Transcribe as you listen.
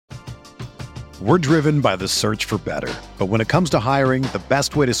We're driven by the search for better. But when it comes to hiring, the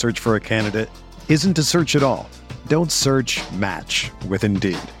best way to search for a candidate isn't to search at all. Don't search, match with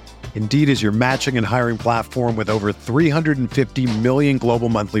Indeed. Indeed is your matching and hiring platform with over 350 million global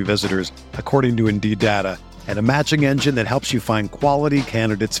monthly visitors, according to Indeed data, and a matching engine that helps you find quality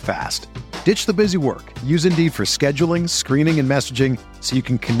candidates fast. Ditch the busy work. Use Indeed for scheduling, screening, and messaging so you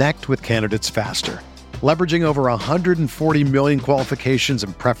can connect with candidates faster. Leveraging over 140 million qualifications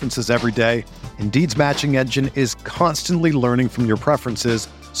and preferences every day, Indeed's matching engine is constantly learning from your preferences,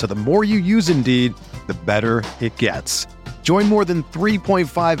 so the more you use Indeed, the better it gets. Join more than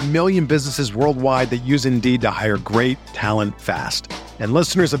 3.5 million businesses worldwide that use Indeed to hire great talent fast. And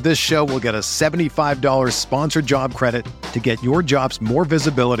listeners of this show will get a $75 sponsored job credit to get your jobs more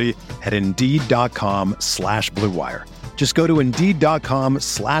visibility at Indeed.com/Blue Wire. Just go to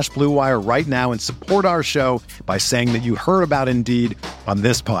Indeed.com/Blue Wire right now and support our show by saying that you heard about Indeed on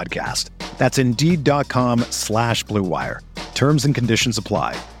this podcast. That's Indeed.com/Blue Wire. Terms and conditions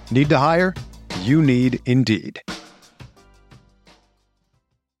apply. Need to hire? You need Indeed.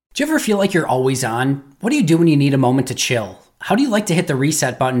 Do you ever feel like you're always on? What do you do when you need a moment to chill? How do you like to hit the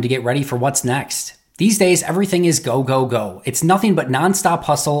reset button to get ready for what's next? These days, everything is go, go, go. It's nothing but nonstop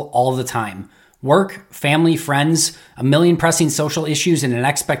hustle all the time. Work, family, friends, a million pressing social issues, and an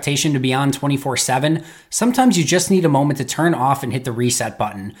expectation to be on 24/7. Sometimes you just need a moment to turn off and hit the reset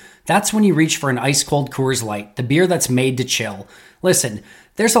button. That's when you reach for an ice-cold Coors Light, the beer that's made to chill. Listen,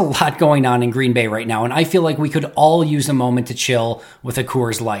 there's a lot going on in Green Bay right now, and I feel like we could all use a moment to chill with a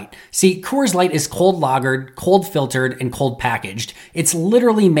Coors Light. See, Coors Light is cold lagered, cold filtered, and cold packaged. It's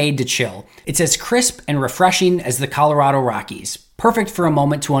literally made to chill. It's as crisp and refreshing as the Colorado Rockies. Perfect for a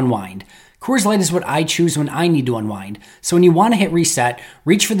moment to unwind. Coors Light is what I choose when I need to unwind. So when you want to hit reset,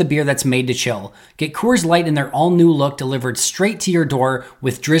 reach for the beer that's made to chill. Get Coors Light in their all-new look delivered straight to your door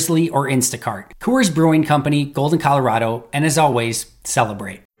with Drizzly or Instacart. Coors Brewing Company, Golden, Colorado, and as always,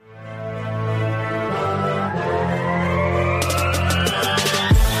 celebrate.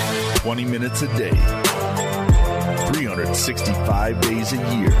 "20 minutes a day, 365 days a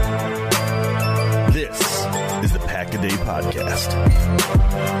year. This is the Pack-A-Day Podcast.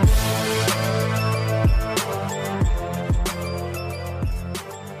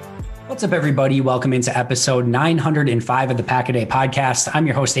 What's up, everybody? Welcome into episode 905 of the Pack-A-Day Podcast. I'm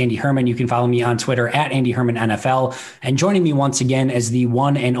your host, Andy Herman. You can follow me on Twitter at Andy Herman NFL. And joining me once again is the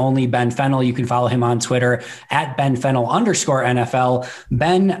one and only Ben Fennell. You can follow him on Twitter at BenFennell_NFL.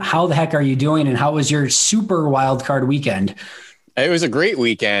 Ben, how the heck are you doing? And how was your super wild card weekend? It was a great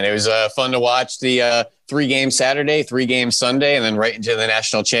weekend. It was fun to watch the 3-game Saturday, 3-game Sunday, and then right into the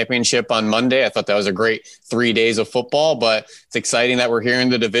national championship on Monday. I thought that was a great 3 days of football, but it's exciting that we're here in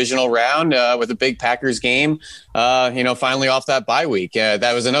the divisional round with a big Packers game, finally off that bye week.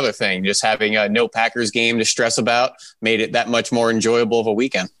 That was another thing. Just having no Packers game to stress about made it that much more enjoyable of a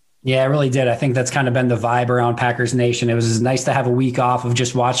weekend. Yeah, it really did. I think that's kind of been the vibe around Packers Nation. It was nice to have a week off of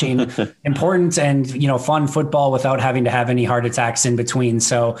just watching important and, fun football without having to have any heart attacks in between.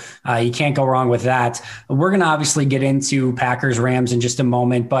 So you can't go wrong with that. We're going to obviously get into Packers Rams in just a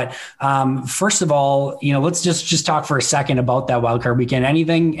moment. But first of all, let's just talk for a second about that wildcard weekend.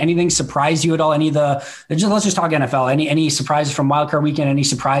 Anything surprise you at all? Let's just talk NFL. Any surprises from wildcard weekend? Any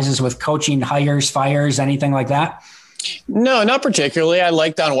surprises with coaching, hires, fires, anything like that? No, not particularly. I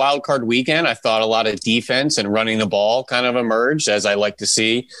liked on Wild Card Weekend. I thought a lot of defense and running the ball kind of emerged, as I like to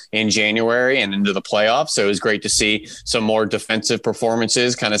see in January and into the playoffs. So it was great to see some more defensive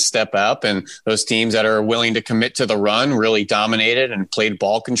performances kind of step up, and those teams that are willing to commit to the run really dominated and played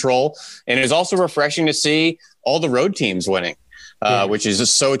ball control. And it was also refreshing to see all the road teams winning. Which is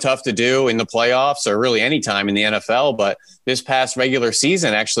just so tough to do in the playoffs or really any time in the NFL. But this past regular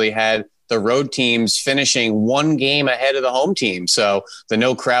season actually had the road teams finishing one game ahead of the home team. So the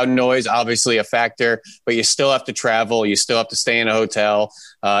no crowd noise, obviously a factor, but you still have to travel. You still have to stay in a hotel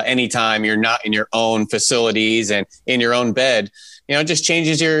anytime you're not in your own facilities and in your own bed. It just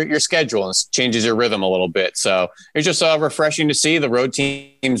changes your schedule and changes your rhythm a little bit. So it's just refreshing to see the road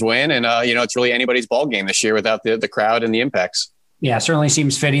teams win. And, it's really anybody's ball game this year without the crowd and the impacts. Yeah, certainly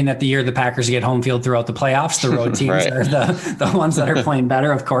seems fitting that the year the Packers get home field throughout the playoffs, the road teams right. are the ones that are playing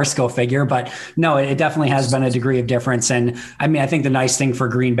better, of course, go figure. But no, it definitely has been a degree of difference. And I think the nice thing for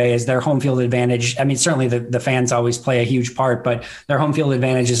Green Bay is their home field advantage. Certainly the fans always play a huge part, but their home field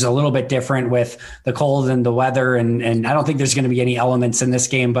advantage is a little bit different with the cold and the weather. And I don't think there's going to be any elements in this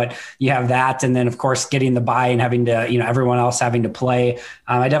game, but you have that. And then, of course, getting the bye and having to, everyone else having to play.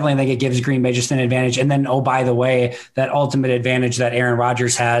 I definitely think it gives Green Bay just an advantage. And then, oh, by the way, that ultimate advantage advantage that Aaron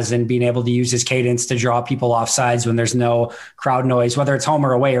Rodgers has in being able to use his cadence to draw people off sides when there's no crowd noise, whether it's home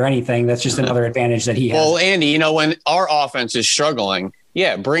or away or anything. That's just another advantage that he has. Well, Andy, when our offense is struggling,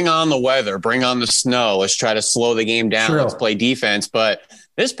 yeah, bring on the weather, bring on the snow. Let's try to slow the game down. True. Let's play defense. But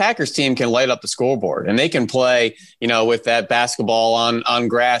this Packers team can light up the scoreboard, and they can play, with that basketball on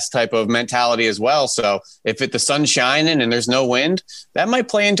grass type of mentality as well. So if the sun's shining and there's no wind, that might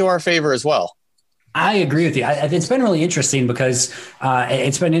play into our favor as well. I agree with you. It's been really interesting because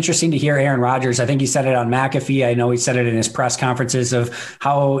it's been interesting to hear Aaron Rodgers. I think he said it on McAfee. I know he said it in his press conferences of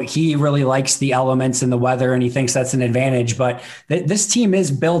how he really likes the elements and the weather, and he thinks that's an advantage. But this team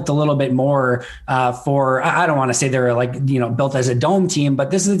is built a little bit more for, I don't want to say they're built as a dome team,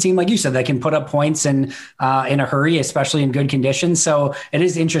 but this is a team, like you said, that can put up points in a hurry, especially in good conditions. So it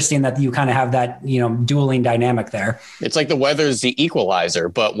is interesting that you kind of have that, dueling dynamic there. It's like the weather's the equalizer,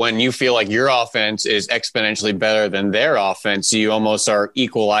 but when you feel like your offense is exponentially better than their offense, you almost are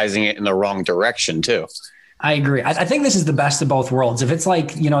equalizing it in the wrong direction too. I agree. I think this is the best of both worlds. If it's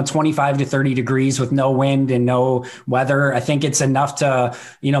 25 to 30 degrees with no wind and no weather, I think it's enough to,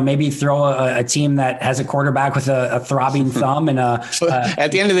 maybe throw a team that has a quarterback with a throbbing thumb and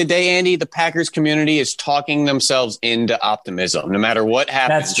at the end of the day, Andy, the Packers community is talking themselves into optimism, no matter what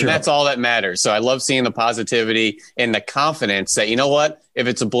happens. That's true. And that's all that matters. So I love seeing the positivity and the confidence that, if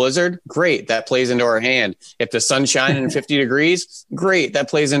it's a blizzard, great, that plays into our hand. If the sun's shining 50 degrees, great, that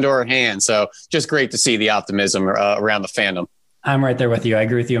plays into our hand. So just great to see the optimism around the fandom. I'm right there with you. I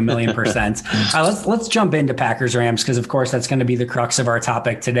agree with you 1,000,000%. Let's jump into Packers Rams, because of course that's going to be the crux of our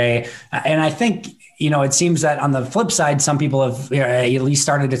topic today. And I think, it seems that on the flip side, some people have at least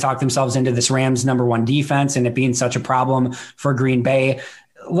started to talk themselves into this Rams number one defense and it being such a problem for Green Bay.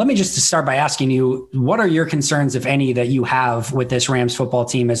 Let me just start by asking you, what are your concerns, if any, that you have with this Rams football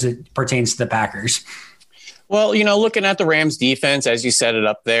team as it pertains to the Packers? Well, looking at the Rams defense, as you set it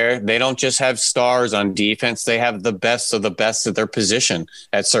up there, they don't just have stars on defense. They have the best of the best at their position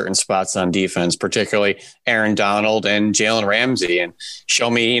at certain spots on defense, particularly Aaron Donald and Jalen Ramsey. And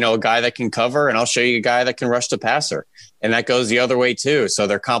show me, a guy that can cover, and I'll show you a guy that can rush the passer. And that goes the other way too. So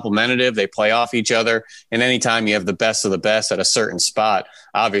they're complementative. They play off each other. And anytime you have the best of the best at a certain spot,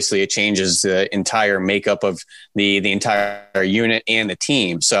 obviously it changes the entire makeup of the entire unit and the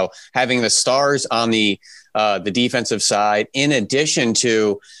team. So having the stars on the defensive side, in addition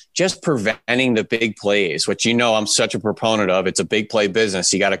to just preventing the big plays, which I'm such a proponent of. It's a big play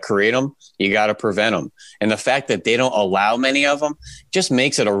business. You got to create them. You got to prevent them. And the fact that they don't allow many of them just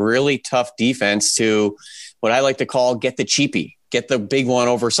makes it a really tough defense to what I like to call get the cheapie, get the big one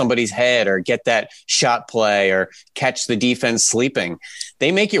over somebody's head, or get that shot play, or catch the defense sleeping.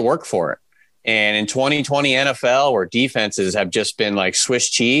 They make you work for it. And in 2020 NFL, where defenses have just been like Swiss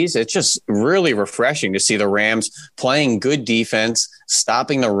cheese, it's just really refreshing to see the Rams playing good defense,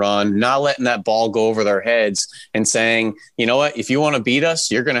 stopping the run, not letting that ball go over their heads, and saying, you know what, if you want to beat us,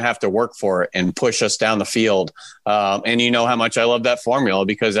 you're going to have to work for it and push us down the field. And you know how much I love that formula,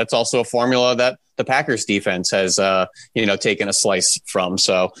 because that's also a formula that the Packers defense has, taken a slice from.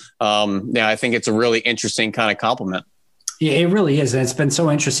 So, I think it's a really interesting kind of compliment. Yeah, it really is. And it's been so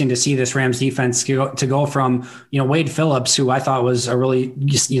interesting to see this Rams defense to go from, Wade Phillips, who I thought was a really,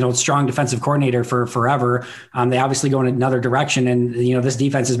 strong defensive coordinator for forever. They obviously go in another direction. And, this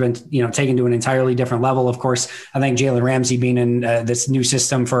defense has been, taken to an entirely different level. Of course, I think Jalen Ramsey being in this new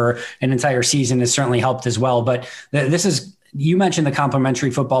system for an entire season has certainly helped as well. But this is, you mentioned the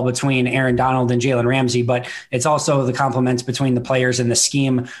complementary football between Aaron Donald and Jalen Ramsey, but it's also the complements between the players and the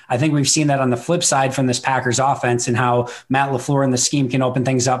scheme. I think we've seen that on the flip side from this Packers offense, and how Matt LaFleur and the scheme can open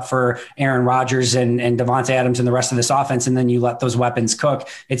things up for Aaron Rodgers and Davante Adams and the rest of this offense. And then you let those weapons cook.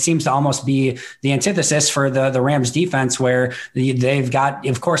 It seems to almost be the antithesis for the Rams defense, where they've got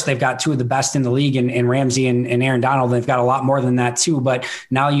two of the best in the league in Ramsey and Aaron Donald. They've got a lot more than that too, but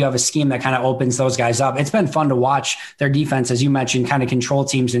now you have a scheme that kind of opens those guys up. It's been fun to watch their defense, as you mentioned, kind of control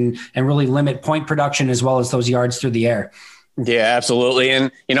teams and really limit point production as well as those yards through the air. Yeah, absolutely.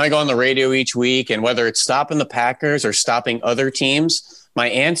 And, I go on the radio each week, and whether it's stopping the Packers or stopping other teams, my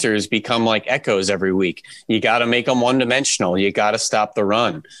answers become like echoes every week. You got to make them one-dimensional. You got to stop the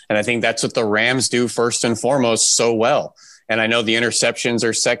run. And I think that's what the Rams do first and foremost so well. And I know the interceptions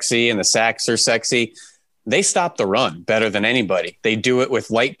are sexy and the sacks are sexy. They stop the run better than anybody. They do it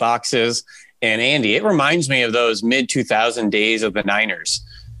with light boxes. And Andy, it reminds me of those mid-2000 days of the Niners.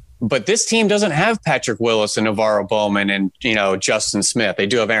 But this team doesn't have Patrick Willis and Navarro Bowman and, Justin Smith. They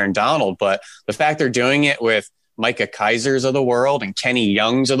do have Aaron Donald, but the fact they're doing it with Micah Kaisers of the world and Kenny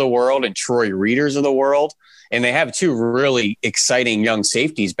Youngs of the world and Troy Readers of the world. And they have two really exciting young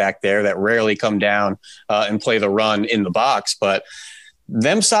safeties back there that rarely come down and play the run in the box. But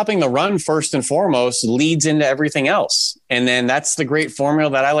them stopping the run first and foremost leads into everything else. And then that's the great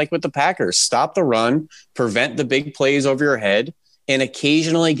formula that I like with the Packers. Stop the run, prevent the big plays over your head, and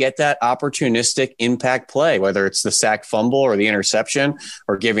occasionally get that opportunistic impact play, whether it's the sack fumble or the interception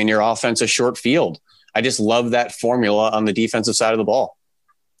or giving your offense a short field. I just love that formula on the defensive side of the ball.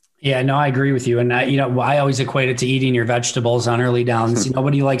 Yeah, no, I agree with you. And I always equate it to eating your vegetables on early downs.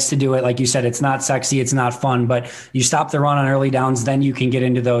 Nobody likes to do it. Like you said, it's not sexy. It's not fun, but you stop the run on early downs. Then you can get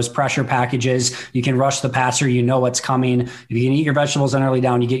into those pressure packages. You can rush the passer. You know what's coming. If you can eat your vegetables on early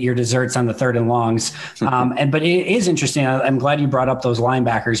down, you get your desserts on the third and longs. But it is interesting. I'm glad you brought up those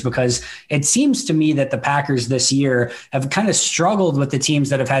linebackers, because it seems to me that the Packers this year have kind of struggled with the teams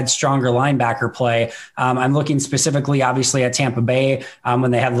that have had stronger linebacker play. I'm looking specifically, obviously, at Tampa Bay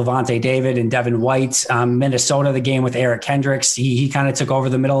when they had Levante David and Devin White. Minnesota, the game with Eric Kendricks, he kind of took over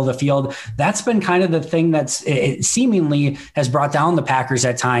the middle of the field. That's been kind of the thing that's seemingly has brought down the Packers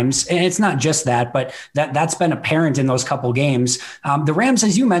at times. And it's not just that, but that's been apparent in those couple games. The Rams,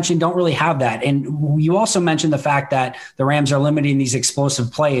 as you mentioned, don't really have that. And you also mentioned the fact that the Rams are limiting these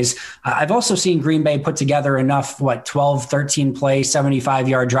explosive plays. I've also seen Green Bay put together enough, 12, 13 play,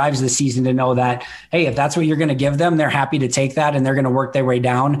 75-yard drives this season to know that, hey, if that's what you're going to give them, they're happy to take that and they're going to work their way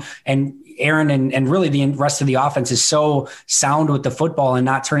down. And Aaron and really the rest of the offense is so sound with the football and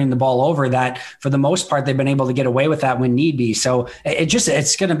not turning the ball over that for the most part, they've been able to get away with that when need be. So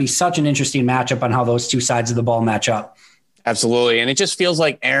it's going to be such an interesting matchup on how those two sides of the ball match up. Absolutely. And it just feels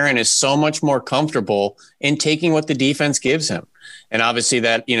like Aaron is so much more comfortable in taking what the defense gives him. And obviously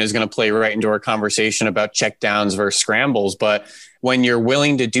that, is going to play right into our conversation about checkdowns versus scrambles. But when you're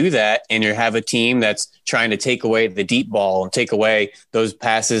willing to do that and you have a team that's trying to take away the deep ball and take away those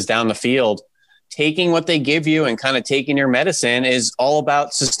passes down the field, taking what they give you and kind of taking your medicine is all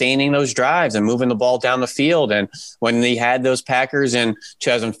about sustaining those drives and moving the ball down the field. And when they had those Packers in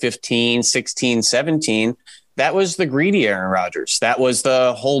 2015, 16, 17, that was the greedy Aaron Rodgers. That was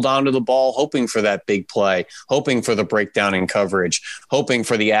the hold on to the ball, hoping for that big play, hoping for the breakdown in coverage, hoping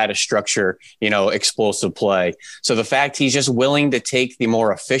for the added structure, explosive play. So the fact he's just willing to take the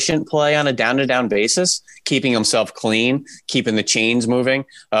more efficient play on a down-to-down basis, keeping himself clean, keeping the chains moving,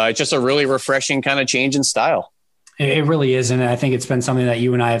 it's just a really refreshing kind of change in style. It really is. And I think it's been something that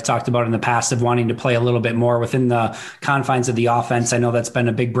you and I have talked about in the past of wanting to play a little bit more within the confines of the offense. I know that's been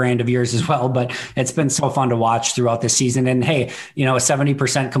a big brand of yours as well, but it's been so fun to watch throughout this season. And hey, a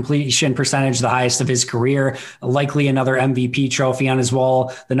 70% completion percentage, the highest of his career, likely another MVP trophy on his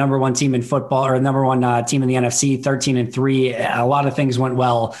wall, the number one team in football or number one team in the NFC, 13-3. A lot of things went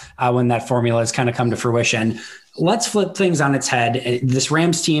well when that formula has kind of come to fruition. Let's flip things on its head. This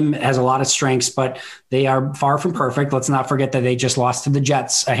Rams team has a lot of strengths, but they are far from perfect. Let's not forget that they just lost to the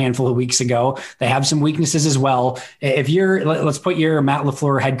Jets a handful of weeks ago. They have some weaknesses as well. Let's put your Matt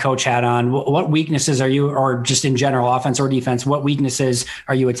LaFleur head coach hat on. What weaknesses are you, or just in general, offense or defense, what weaknesses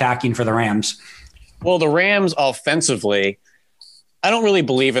are you attacking for the Rams? Well, the Rams offensively, I don't really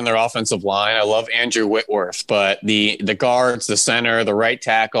believe in their offensive line. I love Andrew Whitworth, but the guards, the center, the right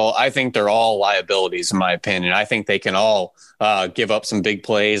tackle, I think they're all liabilities in my opinion. I think they can all give up some big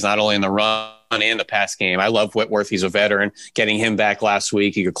plays, not only in the run and the pass game. I love Whitworth. He's a veteran. Getting him back last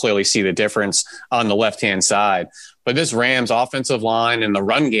week, you could clearly see the difference on the left-hand side. But this Rams offensive line and the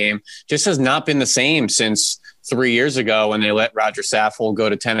run game just has not been the same since 3 years ago when they let Roger Saffold go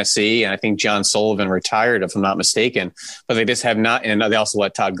to Tennessee. And I think John Sullivan retired, if I'm not mistaken, but they just have not. And they also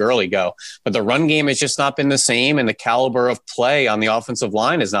let Todd Gurley go, but the run game has just not been the same. And the caliber of play on the offensive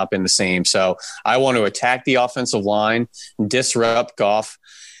line has not been the same. So I want to attack the offensive line, disrupt Goff,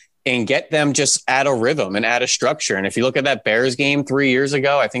 and get them just out of rhythm and out of structure. And if you look at that Bears game 3 years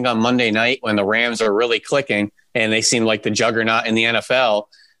ago, I think on Monday night when the Rams are really clicking and they seem like the juggernaut in the NFL,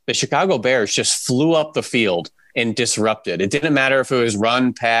 the Chicago Bears just flew up the field and disrupted. It didn't matter if it was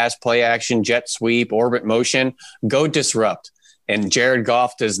run, pass, play action, jet sweep, orbit motion, go disrupt. And Jared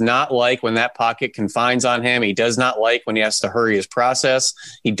Goff does not like when that pocket confines on him. He does not like when he has to hurry his process.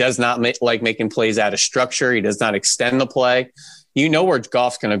 He does not like making plays out of structure. He does not extend the play. You know where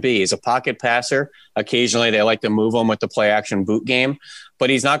Goff's going to be. He's a pocket passer. Occasionally they like to move him with the play action boot game, but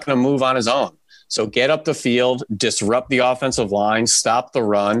he's not going to move on his own. So get up the field, disrupt the offensive line, stop the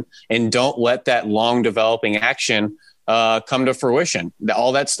run, and don't let that long developing action come to fruition.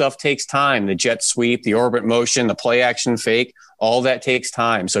 All that stuff takes time. The jet sweep, the orbit motion, the play action fake, all that takes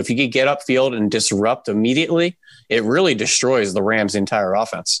time. So if you could get upfield and disrupt immediately, it really destroys the Rams' entire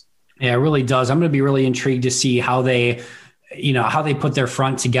offense. Yeah, it really does. I'm going to be really intrigued to see how they put their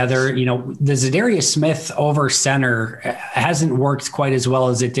front together. The Zadarius Smith over center hasn't worked quite as well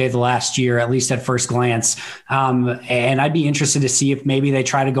as it did last year, at least at first glance. And I'd be interested to see if maybe they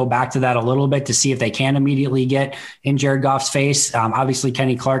try to go back to that a little bit to see if they can immediately get in Jared Goff's face. Obviously,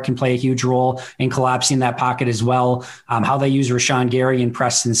 Kenny Clark can play a huge role in collapsing that pocket as well. How they use Rashawn Gary and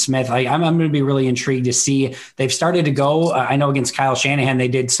Preston Smith. I'm going to be really intrigued to see. They've started to go. I know against Kyle Shanahan, they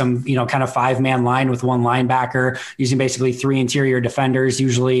did some, kind of 5-man line with one linebacker using basically 3 interior defenders,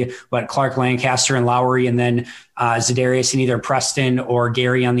 usually Clark, Lancaster, and Lowry, and then Zadarius and either Preston or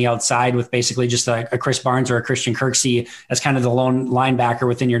Gary on the outside with basically just a Chris Barnes or a Christian Kirksey as kind of the lone linebacker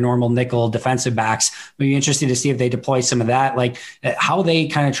within your normal nickel defensive backs. We'd be interested to see if they deploy some of that. Like how they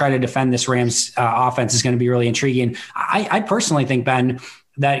kind of try to defend this Rams offense is going to be really intriguing. I personally think, Ben,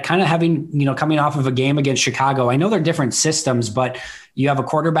 that kind of having, coming off of a game against Chicago, I know they're different systems, but you have a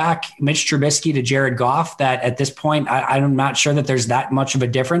quarterback, Mitch Trubisky to Jared Goff, that at this point, I'm not sure that there's that much of a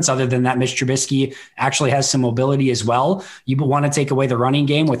difference other than that Mitch Trubisky actually has some mobility as well. You want to take away the running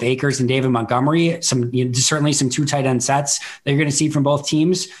game with Akers and David Montgomery, certainly some 2 tight end sets that you're going to see from both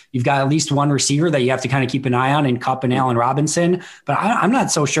teams. You've got at least one receiver that you have to kind of keep an eye on in Kupp and Allen Robinson. But I'm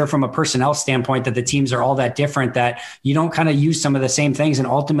not so sure from a personnel standpoint that the teams are all that different, that you don't kind of use some of the same things and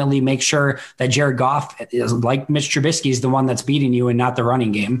ultimately make sure that Jared Goff, like Mitch Trubisky, is the one that's beating you and not the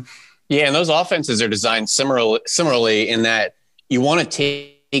running game. Yeah, and those offenses are designed similarly in that you want to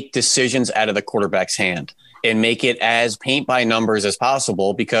take decisions out of the quarterback's hand and make it as paint by numbers as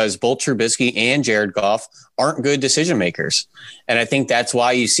possible, because both Trubisky and Jared Goff aren't good decision makers. And I think that's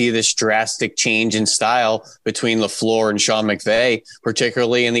why you see this drastic change in style between LaFleur and Sean McVay,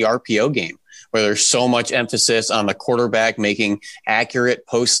 particularly in the RPO game, where there's so much emphasis on the quarterback making accurate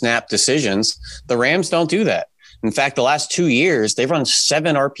post-snap decisions. The Rams don't do that. In fact, the last 2 years, they've run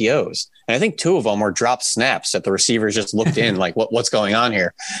 7 RPOs. And I think 2 of them were drop snaps that the receivers just looked in like, what's going on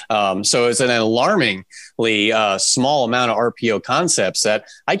here? So it's an alarmingly small amount of RPO concepts that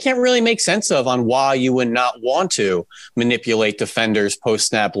I can't really make sense of on why you would not want to manipulate defenders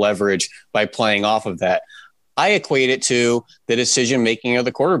post-snap leverage by playing off of that. I equate it to the decision-making of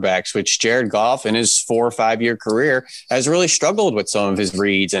the quarterbacks, which Jared Goff in his 4 or 5 year career has really struggled with some of his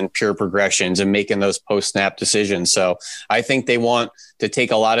reads and pure progressions and making those post-snap decisions. So I think they want to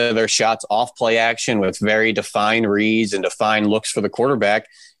take a lot of their shots off play action with very defined reads and defined looks for the quarterback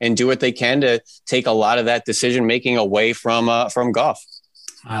and do what they can to take a lot of that decision-making away from Goff.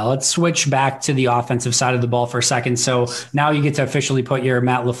 Let's switch back to the offensive side of the ball for a second. So now you get to officially put your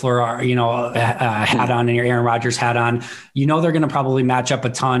Matt LaFleur, hat on and your Aaron Rodgers hat on. They're going to probably match up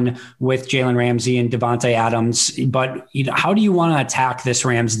a ton with Jalen Ramsey and Devontae Adams. But how do you want to attack this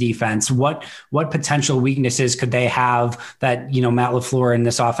Rams defense? What potential weaknesses could they have that Matt LaFleur and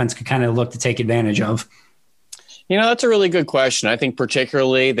this offense could kind of look to take advantage of? That's a really good question. I think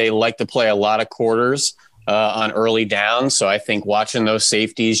particularly they like to play a lot of quarters on early downs. So I think watching those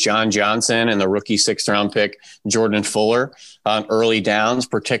safeties, John Johnson and the rookie 6th round pick, Jordan Fuller, on early downs,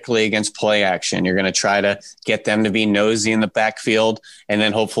 particularly against play action, you're going to try to get them to be nosy in the backfield. And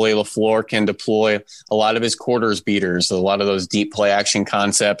then hopefully LaFleur can deploy a lot of his quarters beaters, a lot of those deep play action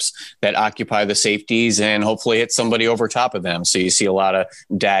concepts that occupy the safeties, and hopefully hit somebody over top of them. So you see a lot of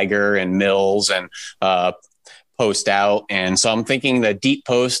dagger and Mills and post out. And so I'm thinking the deep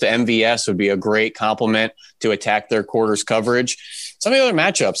post to MVS would be a great complement to attack their quarters coverage. Some of the other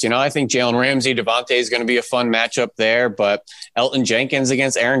matchups, I think Jalen Ramsey, Devontae is going to be a fun matchup there, but Elton Jenkins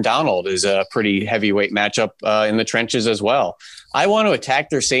against Aaron Donald is a pretty heavyweight matchup in the trenches as well. I want to attack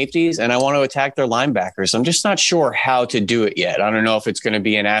their safeties and I want to attack their linebackers. I'm just not sure how to do it yet. I don't know if it's going to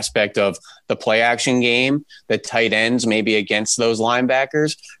be an aspect of the play action game, the tight ends maybe against those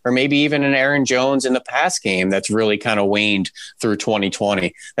linebackers, or maybe even an Aaron Jones in the pass game that's really kind of waned through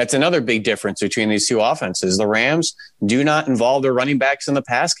 2020. That's another big difference between these two offenses. The Rams do not involve their running backs in the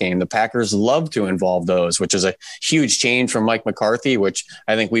pass game. The Packers love to involve those, which is a huge change from Mike McCarthy, which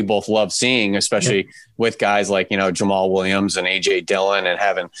I think we both love seeing, especially with guys like, Jamal Williams and A.J. Dillon and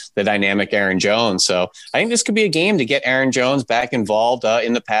having the dynamic Aaron Jones. So I think this could be a game to get Aaron Jones back involved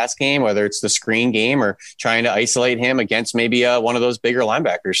in the pass game, whether it's the screen game or trying to isolate him against maybe one of those bigger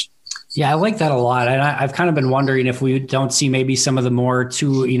linebackers. Yeah, I like that a lot. And I've kind of been wondering if we don't see maybe some of the more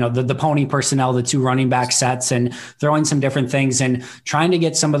the pony personnel, the two running back sets, and throwing some different things and trying to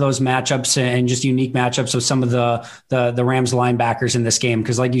get some of those matchups and just unique matchups with some of the Rams linebackers in this game.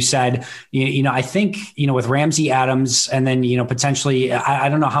 Because like you said, I think, with Ramsey, Adams, and then, potentially, I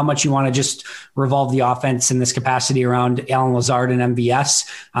don't know how much you want to just revolve the offense in this capacity around Allen Lazard and MVS.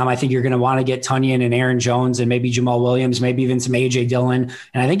 I think you're going to want to get Tonyan and Aaron Jones and maybe Jamal Williams, maybe even some AJ Dillon.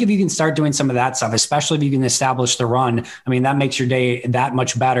 And I think if you can start doing some of that stuff, especially if you can establish the run, that makes your day that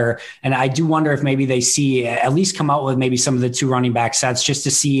much better. And I do wonder if maybe they see at least come out with maybe some of the two running back sets just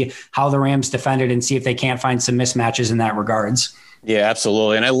to see how the Rams defended and see if they can't find some mismatches in that regards. Yeah,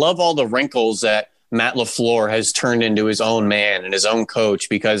 absolutely. And I love all the wrinkles that Matt LaFleur has turned into his own man and his own coach,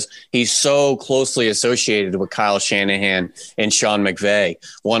 because he's so closely associated with Kyle Shanahan and Sean McVay.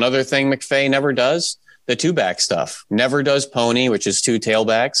 One other thing McVay never does, the two-back stuff. Never does pony, which is two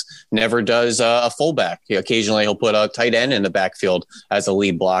tailbacks. Never does a fullback. Occasionally he'll put a tight end in the backfield as a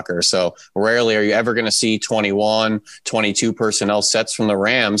lead blocker. So rarely are you ever going to see 21, 22 personnel sets from the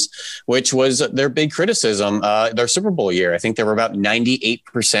Rams, which was their big criticism their Super Bowl year. I think they were about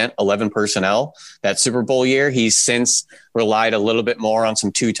 98% 11 personnel that Super Bowl year. He's since relied a little bit more on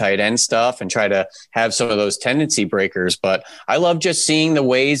some two tight end stuff and try to have some of those tendency breakers. But I love just seeing the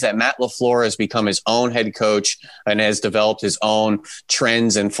ways that Matt LaFleur has become his own head coach and has developed his own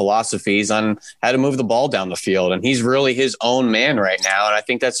trends and philosophies on how to move the ball down the field. And he's really his own man right now. And I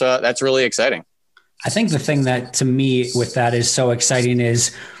think that's really exciting. I think the thing that to me with that is so exciting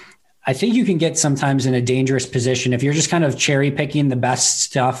is I think you can get sometimes in a dangerous position if you're just kind of cherry picking the best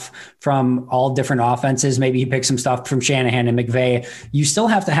stuff from all different offenses. Maybe you pick some stuff from Shanahan and McVay. You still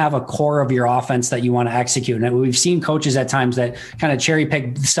have to have a core of your offense that you want to execute. And we've seen coaches at times that kind of cherry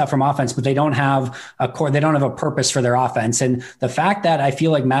pick stuff from offense, but they don't have a core. They don't have a purpose for their offense. And the fact that I feel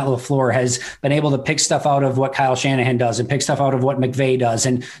like Matt LaFleur has been able to pick stuff out of what Kyle Shanahan does and pick stuff out of what McVay does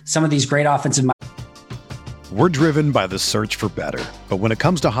and some of these great offensive. We're driven by the search for better. But when it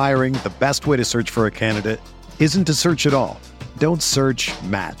comes to hiring, the best way to search for a candidate isn't to search at all. Don't search,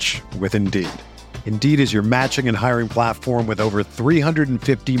 match with Indeed. Indeed is your matching and hiring platform with over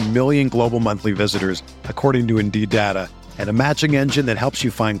 350 million global monthly visitors, according to Indeed data, and a matching engine that helps you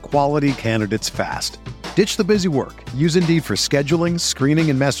find quality candidates fast. Ditch the busy work. Use Indeed for scheduling, screening,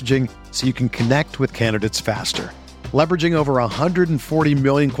 and messaging so you can connect with candidates faster. Leveraging over 140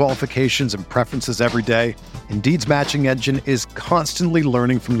 million qualifications and preferences every day, Indeed's matching engine is constantly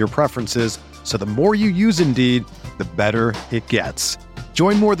learning from your preferences, so the more you use Indeed, the better it gets.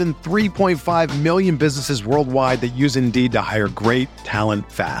 Join more than 3.5 million businesses worldwide that use Indeed to hire great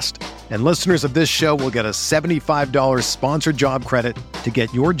talent fast. And listeners of this show will get a $75 sponsored job credit to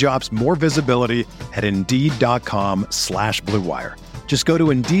get your jobs more visibility at Indeed.com/Blue Wire. Just go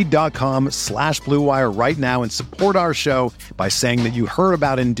to Indeed.com/Blue Wire right now and support our show by saying that you heard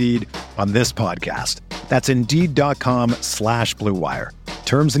about Indeed on this podcast. That's Indeed.com/Blue Wire.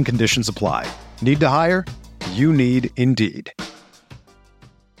 Terms and conditions apply. Need to hire? You need Indeed.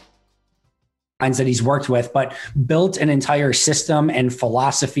 That he's worked with, but built an entire system and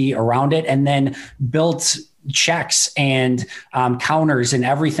philosophy around it, and then built checks and counters and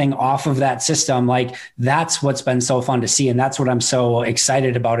everything off of that system. Like, that's what's been so fun to see. And that's what I'm so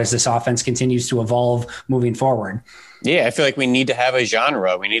excited about as this offense continues to evolve moving forward. Yeah, I feel like we need to have a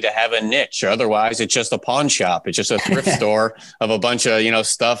genre. We need to have a niche. Otherwise, it's just a pawn shop. It's just a thrift store of a bunch of,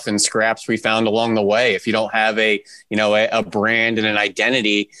 stuff and scraps we found along the way. If you don't have a brand and an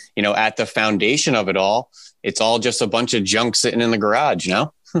identity, at the foundation of it all, it's all just a bunch of junk sitting in the garage,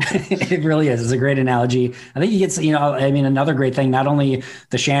 It really is. It's a great analogy. I think you get, another great thing, not only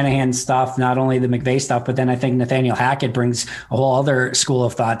the Shanahan stuff, not only the McVay stuff, but then I think Nathaniel Hackett brings a whole other school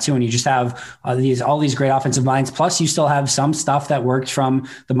of thought too. And you just have all these great offensive minds. Plus you still have some stuff that worked from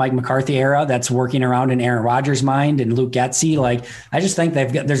the Mike McCarthy era that's working around in Aaron Rodgers' mind and Luke Getsy. Like, I just think I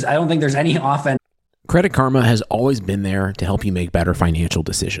don't think there's any offense. Credit Karma has always been there to help you make better financial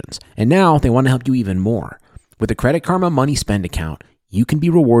decisions. And now they want to help you even more. With the Credit Karma Money Spend account, you can be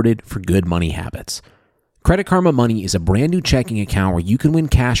rewarded for good money habits. Credit Karma Money is a brand new checking account where you can win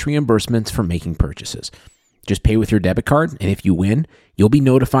cash reimbursements for making purchases. Just pay with your debit card, and if you win, you'll be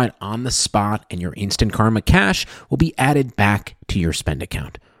notified on the spot, and your Instant Karma cash will be added back to your spend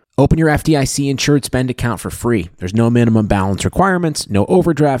account. Open your FDIC-insured spend account for free. There's no minimum balance requirements, no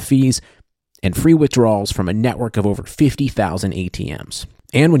overdraft fees, and free withdrawals from a network of over 50,000 ATMs.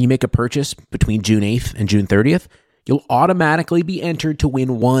 And when you make a purchase between June 8th and June 30th, you'll automatically be entered to win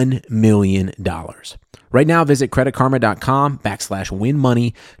 $1 million. Right now, visit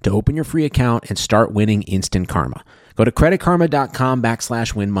creditkarma.com/winmoney to open your free account and start winning instant karma. Go to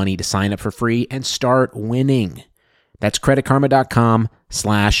creditkarma.com/winmoney to sign up for free and start winning. That's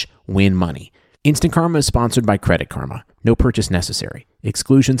creditkarma.com/winmoney. Instant Karma is sponsored by Credit Karma. No purchase necessary.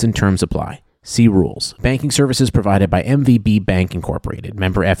 Exclusions and terms apply. See rules. Banking services provided by MVB Bank Incorporated.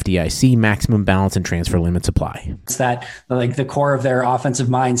 Member FDIC. Maximum balance and transfer limits apply. It's that like the core of their offensive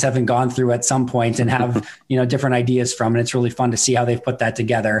minds haven't gone through at some point and have different ideas from, and it's really fun to see how they've put that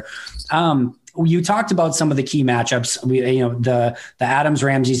together. You talked about some of the key matchups. The Adams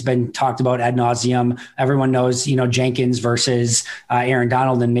Ramsey's been talked about ad nauseum. Everyone knows, Jenkins versus Aaron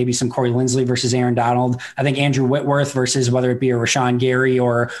Donald, and maybe some Corey Linsley versus Aaron Donald. I think Andrew Whitworth versus whether it be a Rashawn Gary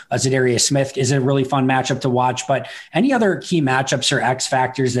or a Za'Darius Smith is a really fun matchup to watch. But any other key matchups or X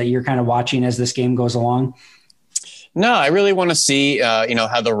factors that you're kind of watching as this game goes along? No, I really want to see,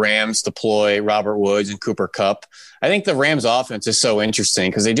 how the Rams deploy Robert Woods and Cooper Kupp. I think the Rams offense is so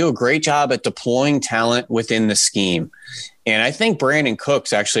interesting because they do a great job at deploying talent within the scheme. And I think Brandon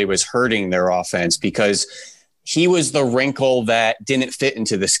Cooks actually was hurting their offense because he was the wrinkle that didn't fit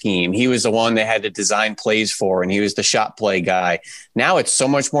into the scheme. He was the one they had to design plays for, and he was the shot play guy. Now it's so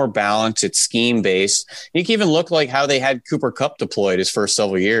much more balanced. It's scheme based. You can even look like how they had Cooper Kupp deployed his first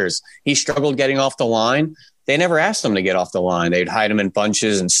several years. He struggled getting off the line. They never asked him to get off the line. They'd hide him in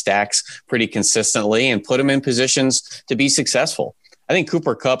bunches and stacks pretty consistently and put him in positions to be successful. I think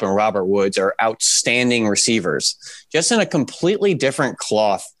Cooper Kupp and Robert Woods are outstanding receivers, just in a completely different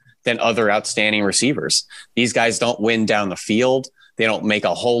cloth than other outstanding receivers. These guys don't win down the field. They don't make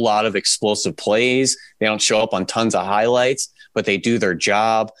a whole lot of explosive plays. They don't show up on tons of highlights, but they do their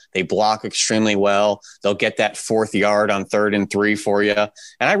job. They block extremely well. They'll get that 4th yard on 3rd and 3 for you. And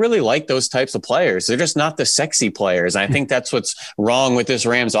I really like those types of players. They're just not the sexy players. And I think that's what's wrong with this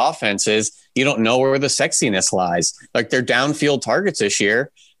Rams offense is you don't know where the sexiness lies. Like their downfield targets this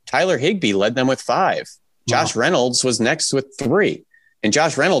year, Tyler Higbee led them with 5. Josh Reynolds was next with 3. And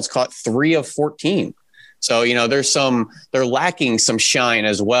Josh Reynolds caught 3 of 14. So, they're lacking some shine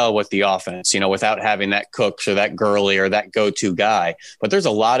as well with the offense, without having that Cooks or that Gurley or that go-to guy. But there's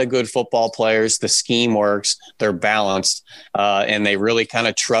a lot of good football players. The scheme works. They're balanced. And they really kind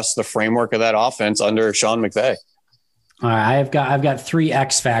of trust the framework of that offense under Sean McVay. All right, I've got 3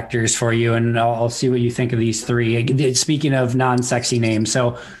 X factors for you, and I'll see what you think of these 3. Speaking of non-sexy names,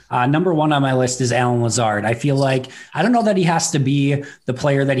 so number 1 on my list is Allen Lazard. I feel like I don't know that he has to be the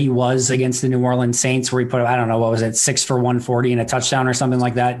player that he was against the New Orleans Saints, where he put, 6 for 140 and a touchdown or something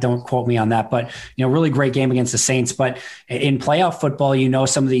like that. Don't quote me on that, but really great game against the Saints. But in playoff football,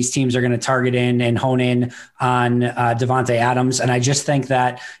 some of these teams are going to target in and hone in on Davante Adams, and I just think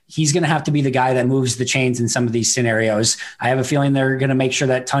that he's going to have to be the guy that moves the chains in some of these scenarios. I have a feeling they're going to make sure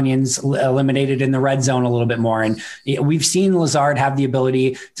that Tunyon's eliminated in the red zone a little bit more. And we've seen Lazard have the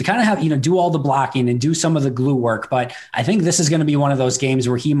ability to kind of have, do all the blocking and do some of the glue work. But I think this is going to be one of those games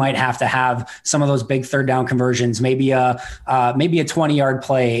where he might have to have some of those big 3rd down conversions, maybe a 20-yard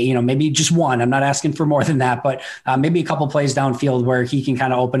play, maybe just one. I'm not asking for more than that, but maybe a couple plays downfield where he can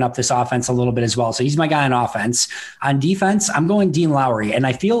kind of open up this offense a little bit as well. So he's my guy on offense. On defense, I'm going Dean Lowry. And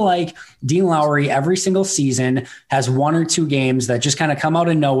I feel like Dean Lowry every single season has 1 or 2 games that just kind of come out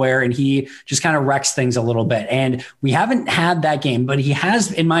of nowhere and he just kind of wrecks things a little bit. And we haven't had that game, but he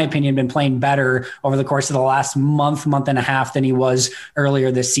has, in my opinion, been playing better over the course of the last month and a half than he was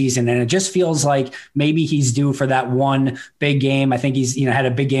earlier this season. And it just feels like maybe he's due for that one big game. I think he's, had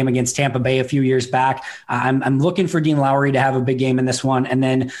a big game against Tampa Bay a few years back. I'm looking for Dean Lowry to have a big game in this one. And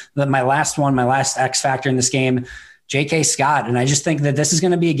then my last X factor in this game, J.K. Scott. And I just think that this is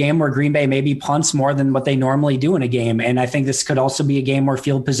going to be a game where Green Bay maybe punts more than what they normally do in a game. And I think this could also be a game where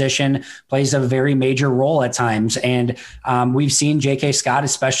field position plays a very major role at times. And we've seen J.K. Scott,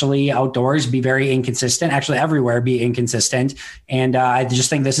 especially outdoors, be very inconsistent, actually everywhere be inconsistent. And I just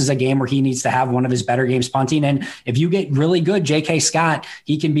think this is a game where he needs to have one of his better games punting. And if you get really good J.K. Scott,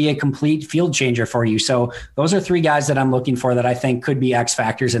 he can be a complete field changer for you. So those are 3 guys that I'm looking for that I think could be X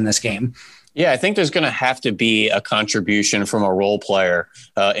factors in this game. Yeah, I think there's going to have to be a contribution from a role player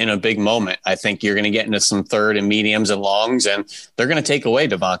in a big moment. I think you're going to get into some 3rd and mediums and longs, and they're going to take away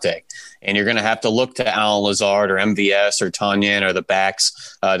Davante. And you're going to have to look to Allen Lazard or MVS or Tonyan or the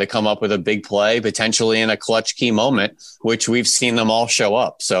backs to come up with a big play, potentially in a clutch key moment, which we've seen them all show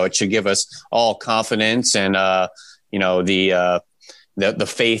up. So it should give us all confidence and, the the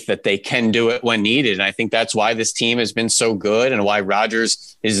faith that they can do it when needed. And I think that's why this team has been so good and why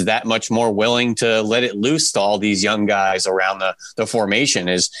Rodgers is that much more willing to let it loose to all these young guys around the formation.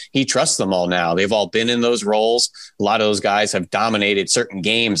 Is he trusts them all now. They've all been in those roles. A lot of those guys have dominated certain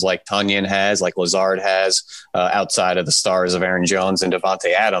games like Tonyan has, like Lazard has, outside of the stars of Aaron Jones and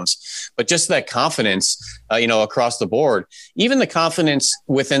Devontae Adams. But just that confidence, across the board, even the confidence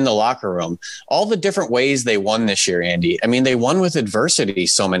within the locker room, all the different ways they won this year, Andy. I mean, they won with adversity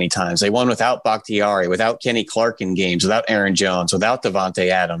so many times. They won without Bakhtiari, without Kenny Clark in games, without Aaron Jones, without Devontae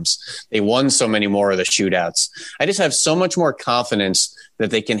Adams. They won so many more of the shootouts. I just have so much more confidence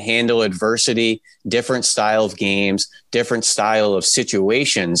that they can handle adversity, different style of games, different style of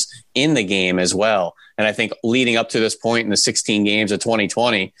situations in the game as well. And I think leading up to this point in the 16 games of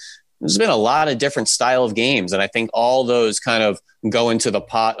 2020, there's been a lot of different style of games. And I think all those kind of go into the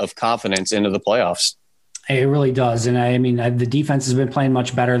pot of confidence into the playoffs. It really does. And I mean, the defense has been playing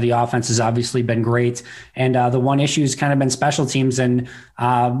much better. The offense has obviously been great. And the one issue has kind of been special teams. And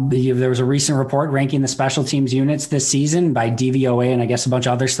there was a recent report ranking the special teams units this season by DVOA and I guess a bunch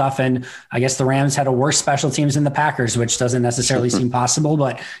of other stuff. And I guess the Rams had a worse special teams than the Packers, which doesn't necessarily seem possible.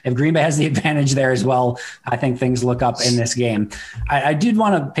 But if Green Bay has the advantage there as well, I think things look up in this game. I did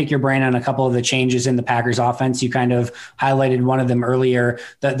want to pick your brain on a couple of the changes in the Packers offense. You kind of highlighted one of them earlier.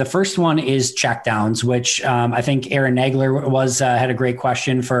 The first one is checkdowns, which I think Aaron Nagler had a great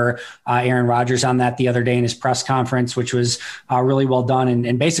question for Aaron Rodgers on that the other day in his press conference, which was really well done.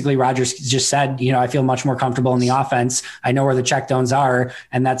 And basically Rodgers just said, I feel much more comfortable in the offense. I know where the checkdowns are,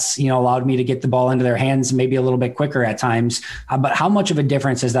 and that's, allowed me to get the ball into their hands maybe a little bit quicker at times. But how much of a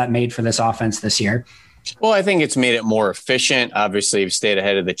difference has that made for this offense this year? Well, I think it's made it more efficient. Obviously, you've stayed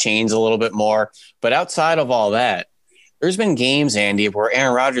ahead of the chains a little bit more. But outside of all that, there's been games, Andy, where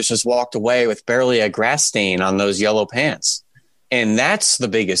Aaron Rodgers has walked away with barely a grass stain on those yellow pants. And that's the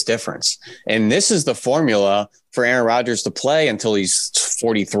biggest difference. And this is the formula for Aaron Rodgers to play until he's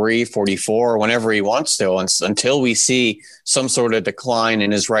 43, 44, whenever he wants to, until we see some sort of decline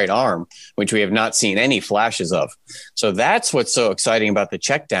in his right arm, which we have not seen any flashes of. So that's what's so exciting about the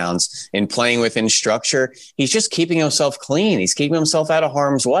checkdowns and playing within structure. He's just keeping himself clean. He's keeping himself out of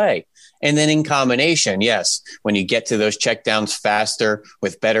harm's way. And then in combination, yes, when you get to those checkdowns faster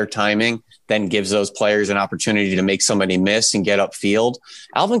with better timing, then gives those players an opportunity to make somebody miss and get upfield.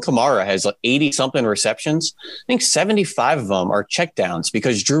 Alvin Kamara has 80-something receptions. I think 75 of them are checkdowns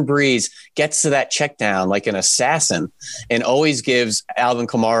because Drew Brees gets to that checkdown like an assassin and always gives Alvin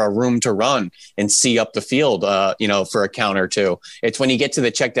Kamara room to run and see up the field, for a count or two. It's when you get to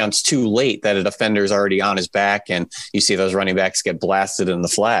the checkdowns too late that a defender's already on his back and you see those running backs get blasted in the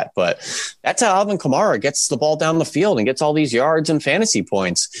flat. But that's how Alvin Kamara gets the ball down the field and gets all these yards and fantasy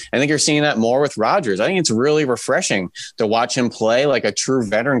points. I think you're seeing that more with Rodgers. I think it's really refreshing to watch him play like a true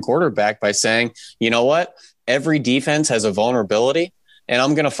veteran quarterback by saying, you know what? Every defense has a vulnerability and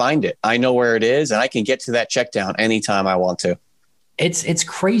I'm going to find it. I know where it is and I can get to that check down anytime I want to. It's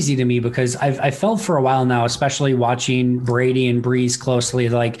crazy to me because I've felt for a while now, especially watching Brady and Brees closely,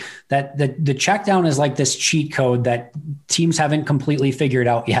 like that the check down is like this cheat code that teams haven't completely figured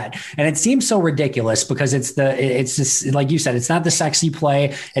out yet. And it seems so ridiculous because it's just, like you said, it's not the sexy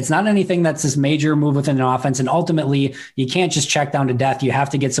play. It's not anything that's this major move within an offense. And ultimately you can't just check down to death. You have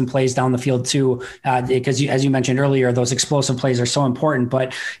to get some plays down the field too, because as you mentioned earlier, those explosive plays are so important.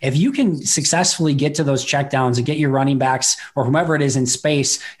 But if you can successfully get to those check downs and get your running backs or whomever it is in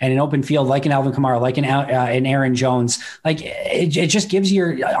space and an open field, like an Alvin Kamara, like an Aaron Jones, like it just gives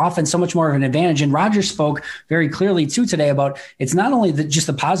your offense so much more of an advantage. And Rodgers spoke very clearly too today about it's not only just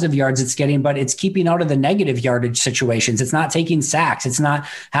the positive yards it's getting, but it's keeping out of the negative yardage situations. It's not taking sacks. It's not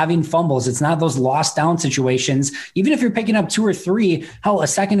having fumbles. It's not those lost down situations. Even if you're picking up 2 or 3, hell, a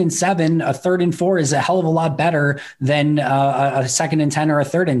 2nd and 7, a 3rd and 4 is a hell of a lot better than a 2nd and 10 or a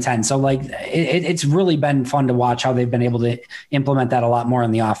 3rd and 10. So like it's really been fun to watch how they've been able to implement that a lot more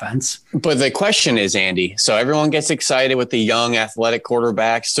on the offense. But the question is, Andy, so everyone gets excited with the young athletic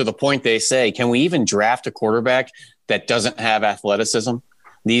quarterbacks to the point they say, can we even draft a quarterback that doesn't have athleticism?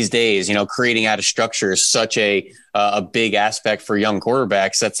 These days, creating out of structure is such a big aspect for young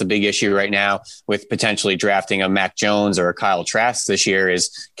quarterbacks. That's the big issue right now with potentially drafting a Mac Jones or a Kyle Trask this year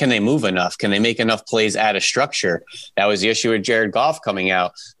is, can they move enough? Can they make enough plays out of structure? That was the issue with Jared Goff coming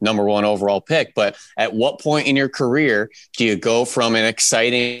out, number 1 overall pick. But at what point in your career do you go from an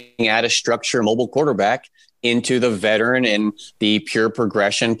exciting out of structure mobile quarterback into the veteran and the pure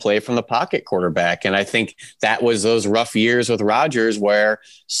progression play from the pocket quarterback? And I think that was those rough years with Rodgers where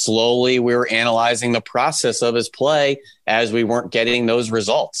slowly we were analyzing the process of his play as we weren't getting those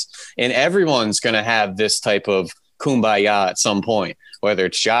results. And everyone's going to have this type of kumbaya at some point, whether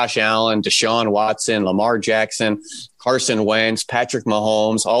it's Josh Allen, Deshaun Watson, Lamar Jackson, Carson Wentz, Patrick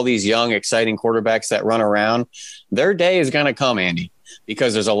Mahomes, all these young, exciting quarterbacks that run around. Their day is going to come, Andy,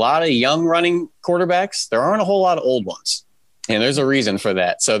 because there's a lot of young running quarterbacks. There aren't a whole lot of old ones. And there's a reason for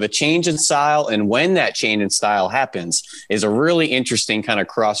that. So the change in style and when that change in style happens is a really interesting kind of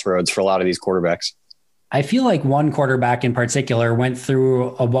crossroads for a lot of these quarterbacks. I feel like one quarterback in particular went through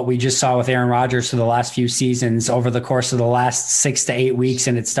what we just saw with Aaron Rodgers for the last few seasons over the course of the last 6 to 8 weeks,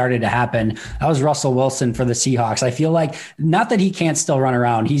 and it started to happen. That was Russell Wilson for the Seahawks. I feel like, not that he can't still run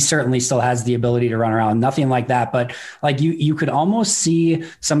around. He certainly still has the ability to run around, nothing like that. But like you could almost see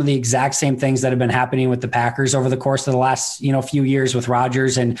some of the exact same things that have been happening with the Packers over the course of the last, few years with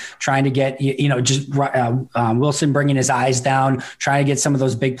Rodgers and trying to get, Wilson bringing his eyes down, trying to get some of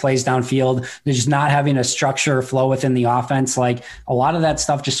those big plays downfield. They're just not having a structure or flow within the offense. Like a lot of that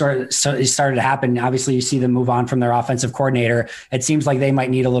stuff just started to happen. Obviously, you see them move on from their offensive coordinator. It seems like they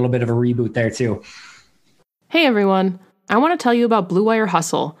might need a little bit of a reboot there too. Hey everyone, I want to tell you about Blue Wire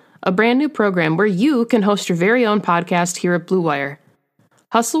Hustle, a brand new program where you can host your very own podcast here at Blue Wire.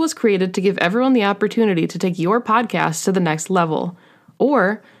 Hustle was created to give everyone the opportunity to take your podcast to the next level.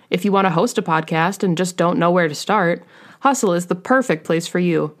 Or if you want to host a podcast and just don't know where to start, Hustle is the perfect place for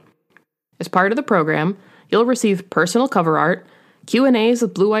you. As part of the program, you'll receive personal cover art, Q&As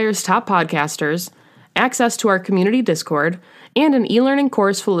with Blue Wire's top podcasters, access to our community Discord, and an e-learning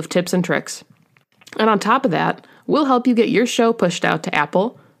course full of tips and tricks. And on top of that, we'll help you get your show pushed out to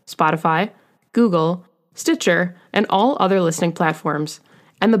Apple, Spotify, Google, Stitcher, and all other listening platforms.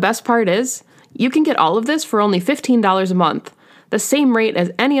 And the best part is, you can get all of this for only $15 a month, the same rate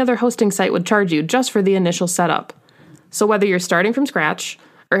as any other hosting site would charge you just for the initial setup. So whether you're starting from scratch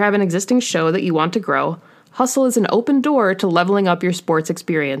or have an existing show that you want to grow, Hustle is an open door to leveling up your sports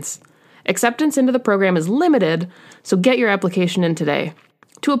experience. Acceptance into the program is limited, so get your application in today.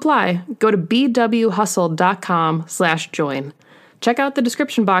 To apply, go to bwhustle.com/join. Check out the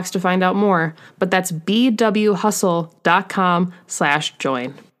description box to find out more, but that's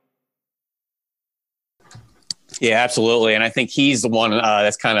bwhustle.com/join. Yeah, absolutely. And I think he's the one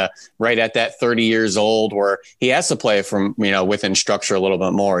that's kind of right at that 30 years old where he has to play from, within structure a little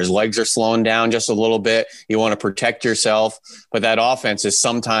bit more. His legs are slowing down just a little bit. You want to protect yourself. But that offense is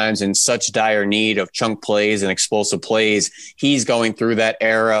sometimes in such dire need of chunk plays and explosive plays. He's going through that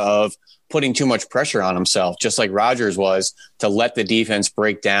era of putting too much pressure on himself, just like Rodgers was, to let the defense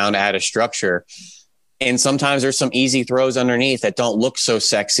break down, add a structure. And sometimes there's some easy throws underneath that don't look so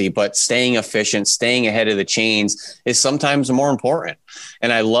sexy, but staying efficient, staying ahead of the chains is sometimes more important.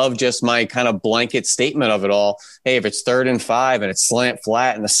 And I love just my kind of blanket statement of it all. Hey, if it's 3rd and 5 and it's slant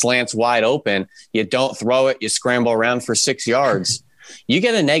flat and the slant's wide open, you don't throw it, you scramble around for 6 yards. You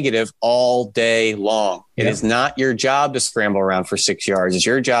get a negative all day long. It is not your job to scramble around for 6 yards. It's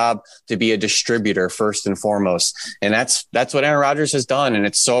your job to be a distributor first and foremost. And that's what Aaron Rodgers has done. And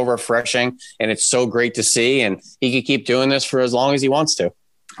it's so refreshing and it's so great to see. And he could keep doing this for as long as he wants to.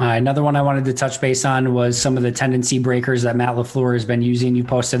 Another one I wanted to touch base on was some of the tendency breakers that Matt LaFleur has been using. You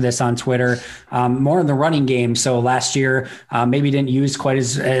posted this on Twitter, more in the running game. So last year, maybe didn't use quite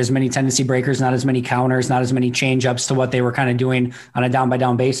as many tendency breakers, not as many counters, not as many change ups to what they were kind of doing on a down by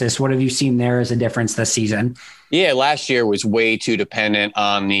down basis. What have you seen there as a difference this season? Yeah, last year was way too dependent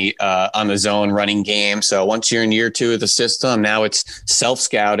on the zone running game. So once you're in year 2 of the system, now it's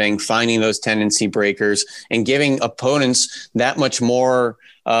self-scouting, finding those tendency breakers, and giving opponents that much more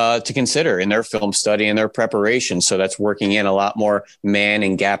to consider in their film study and their preparation. So that's working in a lot more man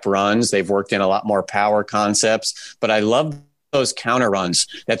and gap runs. They've worked in a lot more power concepts. But I love those counter runs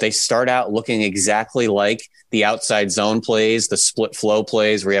that they start out looking exactly like the outside zone plays, the split flow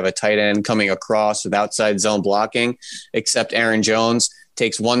plays where you have a tight end coming across with outside zone blocking, except Aaron Jones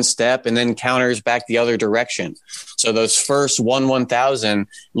takes one step and then counters back the other direction. So those first 1,000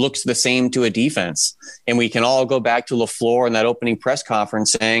 looks the same to a defense. And we can all go back to LaFleur in that opening press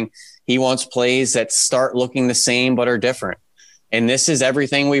conference saying he wants plays that start looking the same but are different. And this is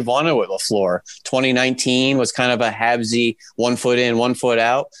everything we've wanted with LaFleur. 2019 was kind of a Habsy 1 foot in, 1 foot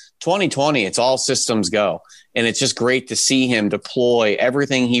out. 2020, it's all systems go. And it's just great to see him deploy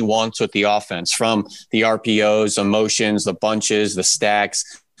everything he wants with the offense, from the RPOs, the motions, the bunches, the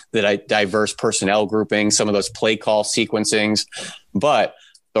stacks, the diverse personnel grouping, some of those play call sequencings. But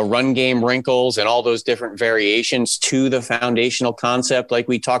the run game wrinkles and all those different variations to the foundational concept, like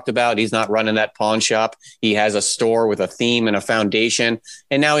we talked about. He's not running that pawn shop. He has a store with a theme and a foundation.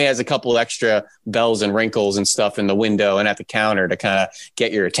 And now he has a couple extra bells and wrinkles and stuff in the window and at the counter to kind of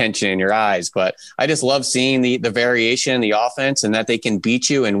get your attention and your eyes. But I just love seeing the variation in the offense and that they can beat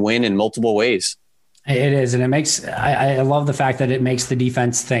you and win in multiple ways. It is, and it makes I love the fact that it makes the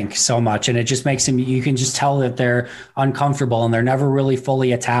defense think so much, and it just makes them. You can just tell that they're uncomfortable and they're never really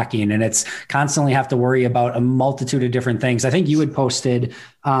fully attacking, and it's constantly have to worry about a multitude of different things. I think you had posted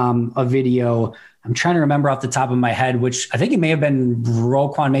a video. I'm trying to remember off the top of my head, which I think it may have been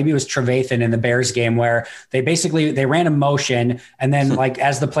Roquan, maybe it was Trevathan in the Bears game, where they ran a motion, and then like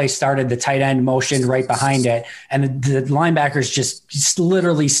as the play started, the tight end motioned right behind it, and the linebackers just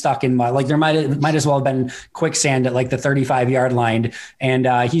literally stuck in mud. Like there might as well have been quicksand at like the 35-yard line, and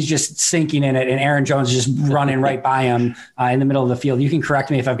he's just sinking in it, and Aaron Jones just running right by him in the middle of the field. You can correct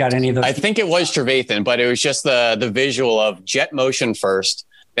me if I've got any of those. I think it was Trevathan, but it was just the visual of jet motion first,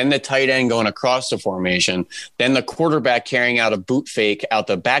 then the tight end going across the formation, then the quarterback carrying out a boot fake out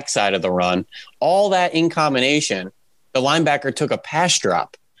the backside of the run. All that in combination, the linebacker took a pass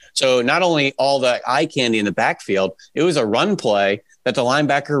drop. So not only all the eye candy in the backfield, it was a run play that the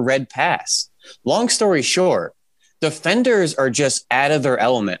linebacker read pass. Long story short, defenders are just out of their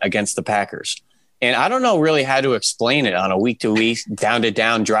element against the Packers. And I don't know really how to explain it on a week-to-week,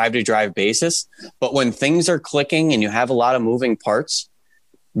 down-to-down, drive-to-drive basis. But when things are clicking and you have a lot of moving parts,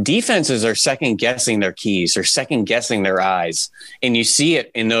 defenses are second guessing their keys or second guessing their eyes. And you see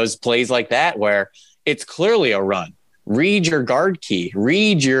it in those plays like that, where it's clearly a run. Read your guard key,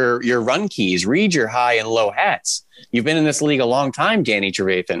 read your run keys, read your high and low hats. You've been in this league a long time, Danny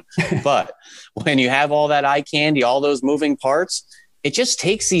Trevathan, but when you have all that eye candy, all those moving parts, it just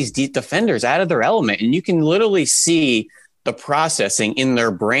takes these defenders out of their element. And you can literally see the processing in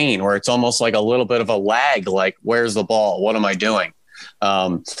their brain where it's almost like a little bit of a lag, like, where's the ball? What am I doing?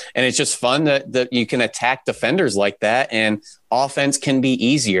 And it's just fun that you can attack defenders like that, and offense can be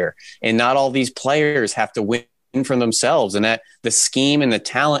easier, and not all these players have to win for themselves, and that the scheme and the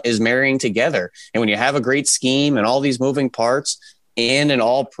talent is marrying together. And when you have a great scheme and all these moving parts and an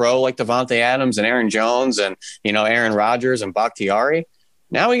all pro like Davante Adams and Aaron Jones and, Aaron Rodgers and Bakhtiari,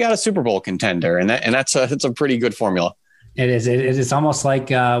 now we got a Super Bowl contender, and that's a pretty good formula. It is. It's almost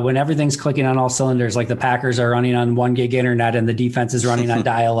like when everything's clicking on all cylinders, like the Packers are running on 1 gig internet and the defense is running on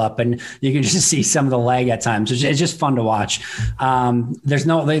dial up, and you can just see some of the lag at times. It's just fun to watch. There's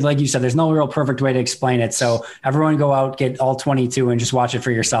no, like you said, there's no real perfect way to explain it. So everyone go out, get all 22 and just watch it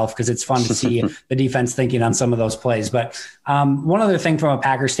for yourself, because it's fun to see the defense thinking on some of those plays. But one other thing from a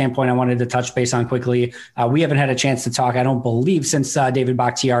Packers standpoint, I wanted to touch base on quickly. We haven't had a chance to talk, I don't believe, since David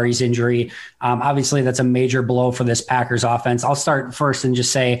Bakhtiari's injury. Obviously, that's a major blow for this Packers offense. I'll start first and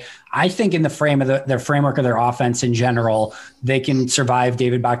just say, I think in the framework of their offense in general, they can survive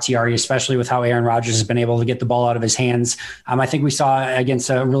David Bakhtiari, especially with how Aaron Rodgers has been able to get the ball out of his hands. I think we saw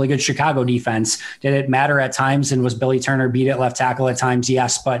against a really good Chicago defense. Did it matter at times? And was Billy Turner beat at left tackle at times?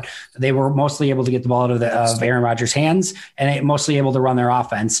 Yes, but they were mostly able to get the ball out of Aaron Rodgers' hands, and mostly able to run their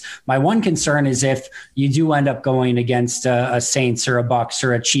offense. My one concern is if you do end up going against a Saints or a Bucks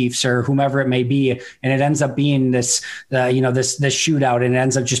or a Chiefs or whomever it may be, and it ends up being this shootout, and it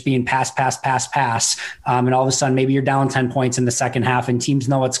ends up just being pass. And all of a sudden, maybe you're down 10 points in the second half and teams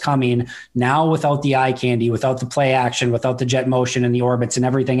know what's coming. Now, without the eye candy, without the play action, without the jet motion and the orbits and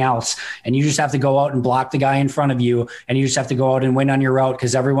everything else, and you just have to go out and block the guy in front of you, and you just have to go out and win on your route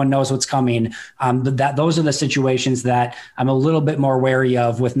because everyone knows what's coming. Those are the situations that I'm a little bit more wary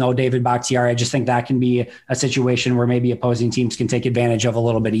of with no David Bakhtiari. I just think that can be a situation where maybe opposing teams can take advantage of a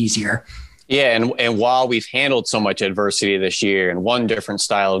little bit easier. Yeah, and while we've handled so much adversity this year and won different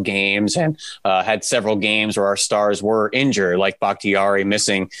style of games and had several games where our stars were injured, like Bakhtiari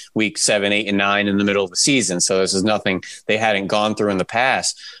missing week 7, 8, and 9 in the middle of the season. So this is nothing they hadn't gone through in the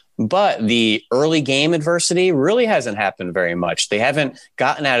past. But the early game adversity really hasn't happened very much. They haven't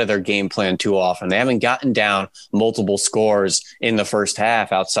gotten out of their game plan too often. They haven't gotten down multiple scores in the first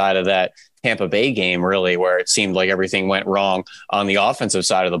half outside of that Tampa Bay game, really, where it seemed like everything went wrong on the offensive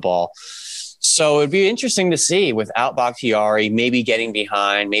side of the ball. So it'd be interesting to see, without Bakhtiari, maybe getting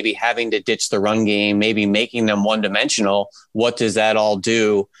behind, maybe having to ditch the run game, maybe making them one-dimensional. What does that all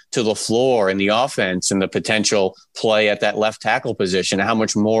do to the floor and the offense and the potential play at that left tackle position? How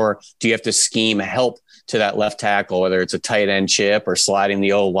much more do you have to scheme help to that left tackle, whether it's a tight end chip or sliding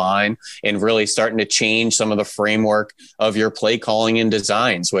the O-line, and really starting to change some of the framework of your play calling and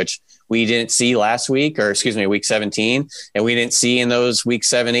designs, which we didn't see week 17, and we didn't see in those week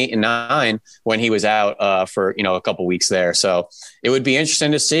 7, 8, and 9 when he was out for a couple weeks there. So it would be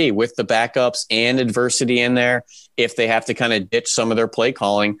interesting to see, with the backups and adversity in there, if they have to kind of ditch some of their play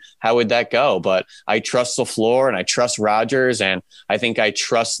calling, how would that go? But I trust LaFleur and I trust Rodgers, and I think I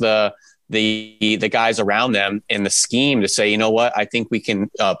trust the guys around them in the scheme to say, you know what, I think we can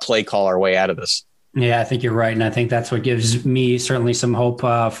play call our way out of this. Yeah, I think you're right. And I think that's what gives me certainly some hope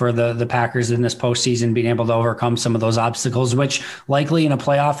for the Packers in this postseason, being able to overcome some of those obstacles, which likely in a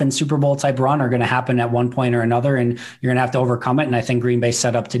playoff and Super Bowl type run are going to happen at one point or another, and you're going to have to overcome it. And I think Green Bay's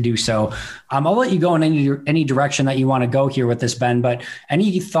set up to do so. I'll let you go in any direction that you want to go here with this, Ben, but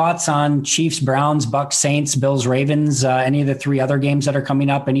any thoughts on Chiefs, Browns, Bucks, Saints, Bills, Ravens, any of the three other games that are coming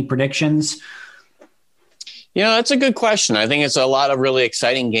up? Any predictions? That's a good question. I think it's a lot of really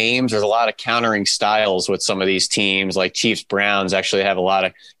exciting games. There's a lot of countering styles with some of these teams, like Chiefs, Browns actually have a lot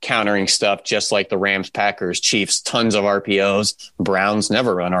of countering stuff, just like the Rams, Packers. Chiefs, tons of RPOs. Browns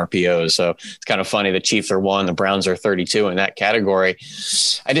never run RPOs. So it's kind of funny. The Chiefs are 1, the Browns are 32 in that category.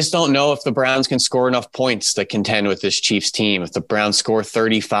 I just don't know if the Browns can score enough points to contend with this Chiefs team. If the Browns score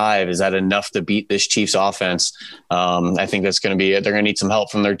 35, is that enough to beat this Chiefs offense? I think that's going to be it. They're going to need some help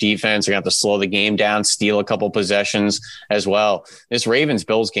from their defense. They're going to have to slow the game down, steal a couple possessions as well. This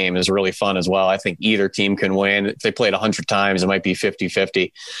Ravens-Bills game is really fun as well. I think either team can win. If they played 100 times, it might be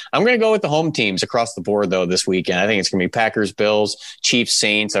 50-50. I'm going to go with the home teams across the board, though, this weekend. I think it's going to be Packers, Bills, Chiefs,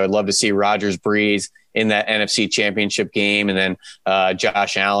 Saints. I would love to see Rodgers, Breeze in that NFC Championship game, and then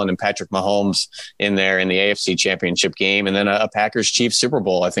Josh Allen and Patrick Mahomes in there in the AFC Championship game, and then a Packers-Chiefs Super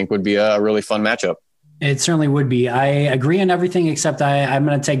Bowl, I think would be a really fun matchup. It certainly would be. I agree on everything except I'm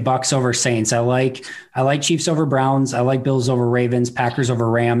going to take Bucks over Saints. I like Chiefs over Browns. I like Bills over Ravens, Packers over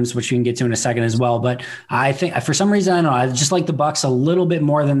Rams, which we can get to in a second as well. But I think for some reason, I don't know, I just like the Bucks a little bit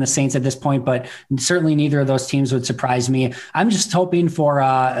more than the Saints at this point, but certainly neither of those teams would surprise me. I'm just hoping for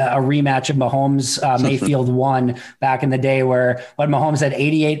a rematch of Mahomes Mayfield 1 back in the day where Mahomes had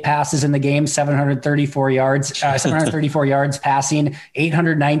 88 passes in the game, 734 yards passing,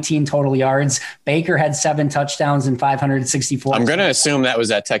 819 total yards. Baker had 7 touchdowns and 564. I'm going to assume that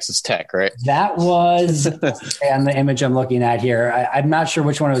was at Texas Tech, right? That was, and the image I'm looking at here, I'm not sure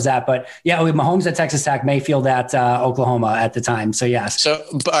which one it was at, but yeah, with Mahomes at Texas Tech, Mayfield at Oklahoma at the time. So yes. So,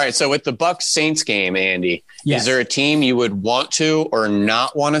 all right. So with the Bucks Saints game, Andy, yes, is there a team you would want to or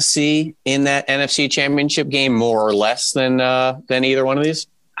not want to see in that NFC Championship game more or less than either one of these?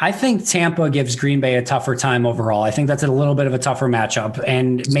 I think Tampa gives Green Bay a tougher time overall. I think that's a little bit of a tougher matchup.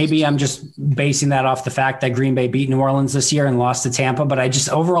 And maybe I'm just basing that off the fact that Green Bay beat New Orleans this year and lost to Tampa. But I just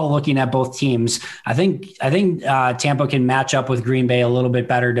overall looking at both teams, I think Tampa can match up with Green Bay a little bit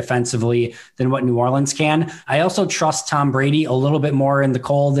better defensively than what New Orleans can. I also trust Tom Brady a little bit more in the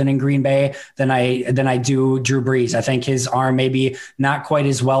cold and in Green Bay than I do Drew Brees. I think his arm maybe not quite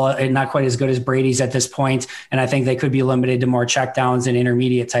as good as Brady's at this point. And I think they could be limited to more checkdowns and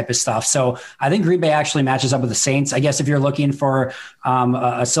intermediate type of stuff. So I think Green Bay actually matches up with the Saints. I guess if you're looking for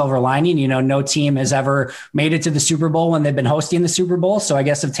a silver lining, no team has ever made it to the Super Bowl when they've been hosting the Super Bowl. So I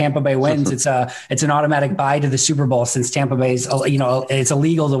guess if Tampa Bay wins, it's an automatic bye to the Super Bowl, since Tampa Bay's, it's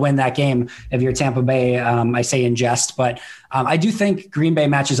illegal to win that game if you're Tampa Bay. I say in jest, but I do think Green Bay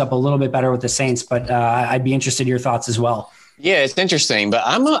matches up a little bit better with the Saints, but I'd be interested in your thoughts as well. Yeah, it's interesting, but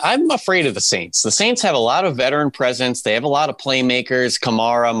I'm afraid of the Saints. The Saints have a lot of veteran presence. They have a lot of playmakers,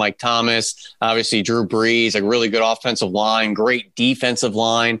 Kamara, Mike Thomas, obviously Drew Brees, a really good offensive line, great defensive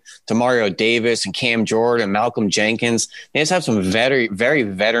line, Demario Davis and Cam Jordan, Malcolm Jenkins. They just have some very, very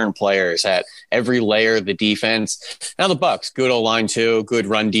veteran players at every layer of the defense. Now the Bucks, good O-line too, good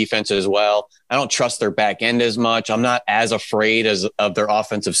run defense as well. I don't trust their back end as much. I'm not as afraid of their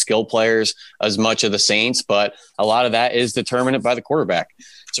offensive skill players as much of the Saints, but a lot of that is determined by the quarterback.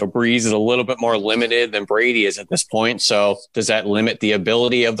 So Breeze is a little bit more limited than Brady is at this point. So does that limit the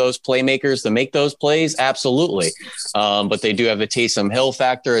ability of those playmakers to make those plays? Absolutely. But they do have the Taysom Hill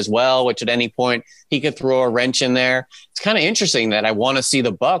factor as well, which at any point he could throw a wrench in there. It's kind of interesting that I want to see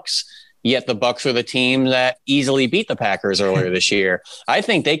the Bucks, yet the Bucks are the team that easily beat the Packers earlier this year. I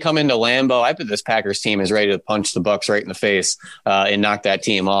think they come into Lambeau. I bet this Packers team is ready to punch the Bucks right in the face and knock that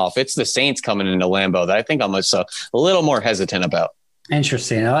team off. It's the Saints coming into Lambeau that I think I'm a little more hesitant about.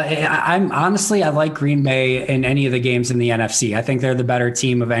 Interesting. I'm honestly, I like Green Bay in any of the games in the NFC. I think they're the better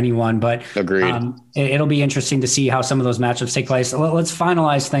team of anyone, but agreed. It'll be interesting to see how some of those matchups take place. Let's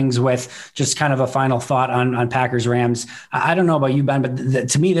finalize things with just kind of a final thought on Packers Rams. I don't know about you, Ben, but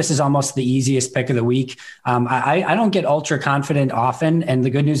to me, this is almost the easiest pick of the week. I don't get ultra confident often. And the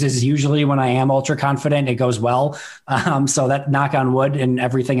good news is usually when I am ultra confident, it goes well. So that, knock on wood, and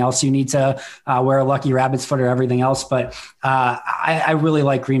everything else you need to wear a lucky rabbit's foot or everything else. But I really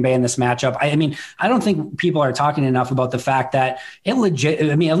like Green Bay in this matchup. I mean, I don't think people are talking enough about the fact that at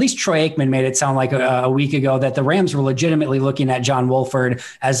least Troy Aikman made it sound like a week ago that the Rams were legitimately looking at John Wolford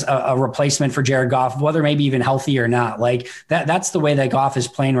as a replacement for Jared Goff, whether maybe even healthy or not. Like that's the way that Goff is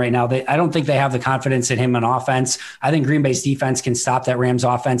playing right now. I don't think they have the confidence in him on offense. I think Green Bay's defense can stop that Rams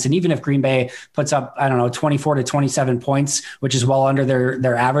offense. And even if Green Bay puts up, 24 to 27 points, which is well under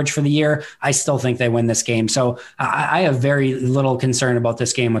their average for the year, I still think they win this game. So I have very little concern about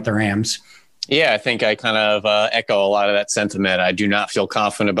this game with the Rams. Yeah, I think I kind of echo a lot of that sentiment. I do not feel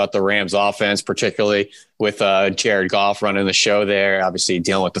confident about the Rams offense, particularly with Jared Goff running the show there, obviously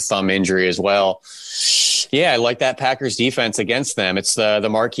dealing with the thumb injury as well. Yeah, I like that Packers defense against them. It's the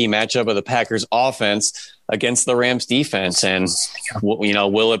marquee matchup of the Packers offense against the Rams defense. And,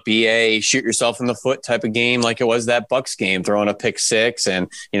 will it be a shoot yourself in the foot type of game like it was that Bucs game, throwing a pick six and,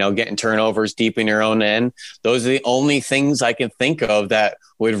 getting turnovers deep in your own end? Those are the only things I can think of that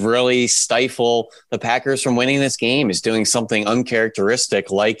would really stifle the Packers from winning this game, is doing something uncharacteristic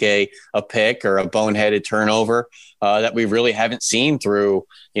like a pick or a boneheaded turnover that we really haven't seen through,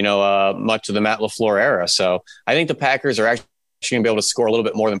 much of the Matt LaFleur era. So I think the Packers are actually going to be able to score a little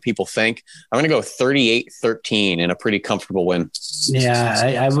bit more than people think. I'm going to go 38-13 in a pretty comfortable win. Yeah,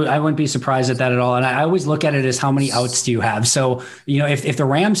 I wouldn't be surprised at that at all. And I always look at it as how many outs do you have? So, if the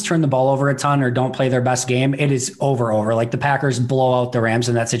Rams turn the ball over a ton or don't play their best game, it is over. Like the Packers blow out the Rams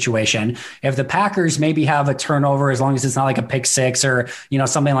in that situation. If the Packers maybe have a turnover, as long as it's not like a pick six or,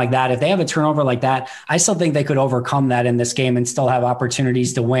 something like that, if they have a turnover like that, I still think they could overcome that in this game and still have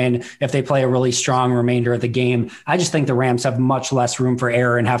opportunities to win if they play a really strong remainder of the game. I just think the Rams have much less room for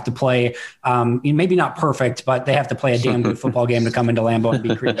error and have to play, maybe not perfect, but they have to play a damn good football game to come into Lambeau and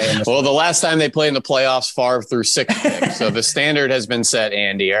beat Green Bay. Well, the last time they played in the playoffs, Favre threw 6 picks. So the standard has been set,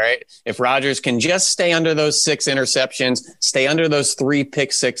 Andy. All right. If Rodgers can just stay under those 6 interceptions, stay under those 3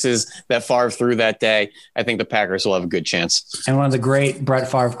 pick sixes that Favre threw that day, I think the Packers will have a good chance. And one of the great Brett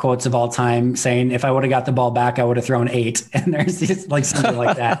Favre quotes of all time saying, if I would have got the ball back, I would have thrown 8. And there's just like something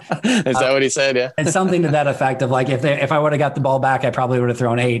like that. Is that what he said? Yeah. And something to that effect of like, if I would have got the ball back, I probably would have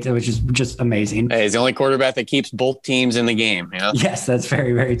thrown 8, which is just amazing. Hey, he's the only quarterback that keeps both teams in the game. Yes, that's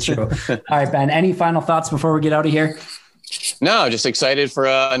very, very true. All right, Ben, any final thoughts before we get out of here? No, just excited for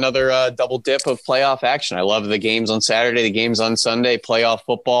another double dip of playoff action. I love the games on Saturday, the games on Sunday, playoff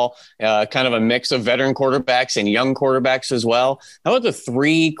football, kind of a mix of veteran quarterbacks and young quarterbacks as well. How about the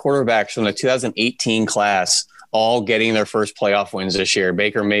 3 quarterbacks from the 2018 class all getting their first playoff wins this year?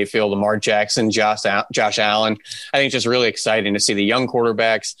 Baker Mayfield, Lamar Jackson, Josh Allen. I think it's just really exciting to see the young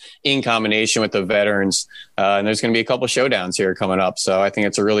quarterbacks in combination with the veterans. And there's going to be a couple showdowns here coming up. So I think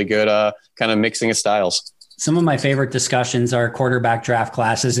it's a really good kind of mixing of styles. Some of my favorite discussions are quarterback draft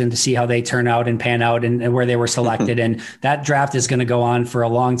classes and to see how they turn out and pan out and where they were selected. And that draft is going to go on for a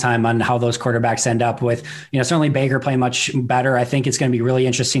long time on how those quarterbacks end up with, certainly Baker playing much better. I think it's going to be really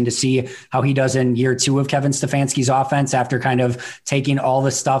interesting to see how he does in year 2 of Kevin Stefanski's offense after kind of taking all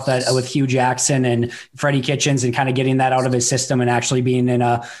the stuff that with Hugh Jackson and Freddie Kitchens and kind of getting that out of his system and actually being in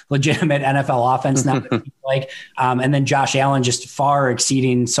a legitimate NFL offense now. And then Josh Allen just far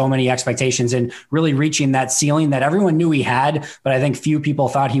exceeding so many expectations and really reaching that ceiling that everyone knew he had, but I think few people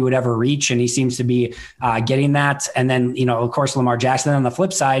thought he would ever reach. And he seems to be getting that. And then, of course, Lamar Jackson. On the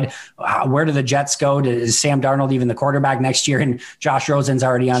flip side, where do the Jets go? Is Sam Darnold even the quarterback next year? And Josh Rosen's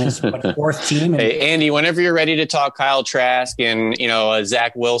already on his 4th team. Hey, Andy, whenever you're ready to talk Kyle Trask and,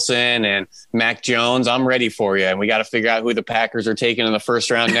 Zach Wilson and Mac Jones, I'm ready for you. And we got to figure out who the Packers are taking in the first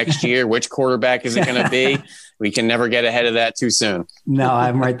round next year. Which quarterback is it going to be? We can never get ahead of that too soon. No,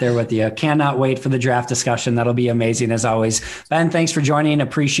 I'm right there with you. Cannot wait for the draft discussion. That'll be amazing as always. Ben, thanks for joining.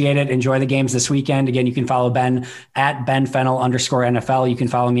 Appreciate it. Enjoy the games this weekend. Again, you can follow Ben at @BenFennell_NFL. You can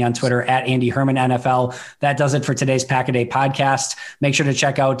follow me on Twitter at Andy Herman NFL. That does it for today's Pack-A-Day podcast. Make sure to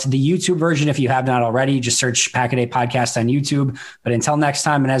check out the YouTube version if you have not already. Just search Pack-A-Day podcast on YouTube. But until next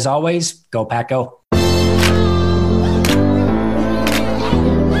time, and as always, go Pack Go.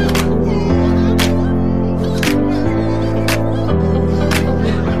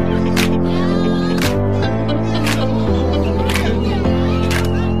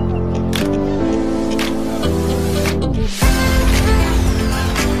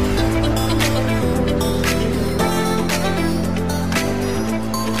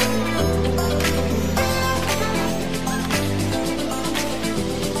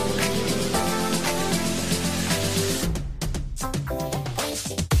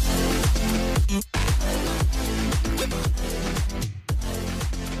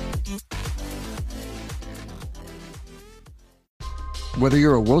 Whether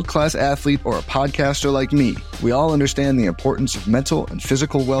you're a world-class athlete or a podcaster like me, we all understand the importance of mental and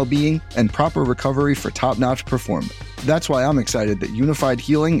physical well-being and proper recovery for top-notch performance. That's why I'm excited that Unified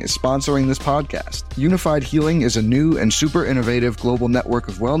Healing is sponsoring this podcast. Unified Healing is a new and super innovative global network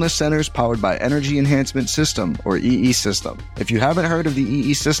of wellness centers powered by Energy Enhancement System, or EE System. If you haven't heard of the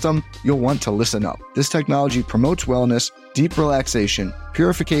EE System, you'll want to listen up. This technology promotes wellness, deep relaxation,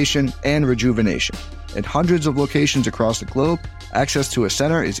 purification, and rejuvenation. In hundreds of locations across the globe, access to a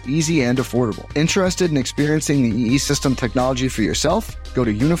center is easy and affordable. Interested in experiencing the EE System technology for yourself? Go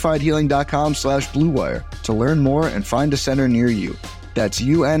to unifiedhealing.com/bluewire to learn more and find a center near you. That's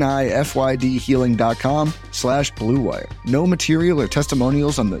unifydhealing.com/bluewire. No material or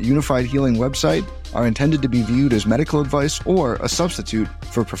testimonials on the Unified Healing website are intended to be viewed as medical advice or a substitute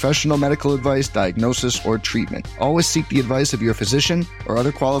for professional medical advice, diagnosis, or treatment. Always seek the advice of your physician or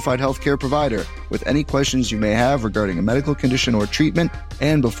other qualified healthcare provider with any questions you may have regarding a medical condition or treatment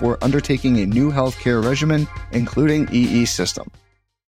and before undertaking a new healthcare regimen, including EE System.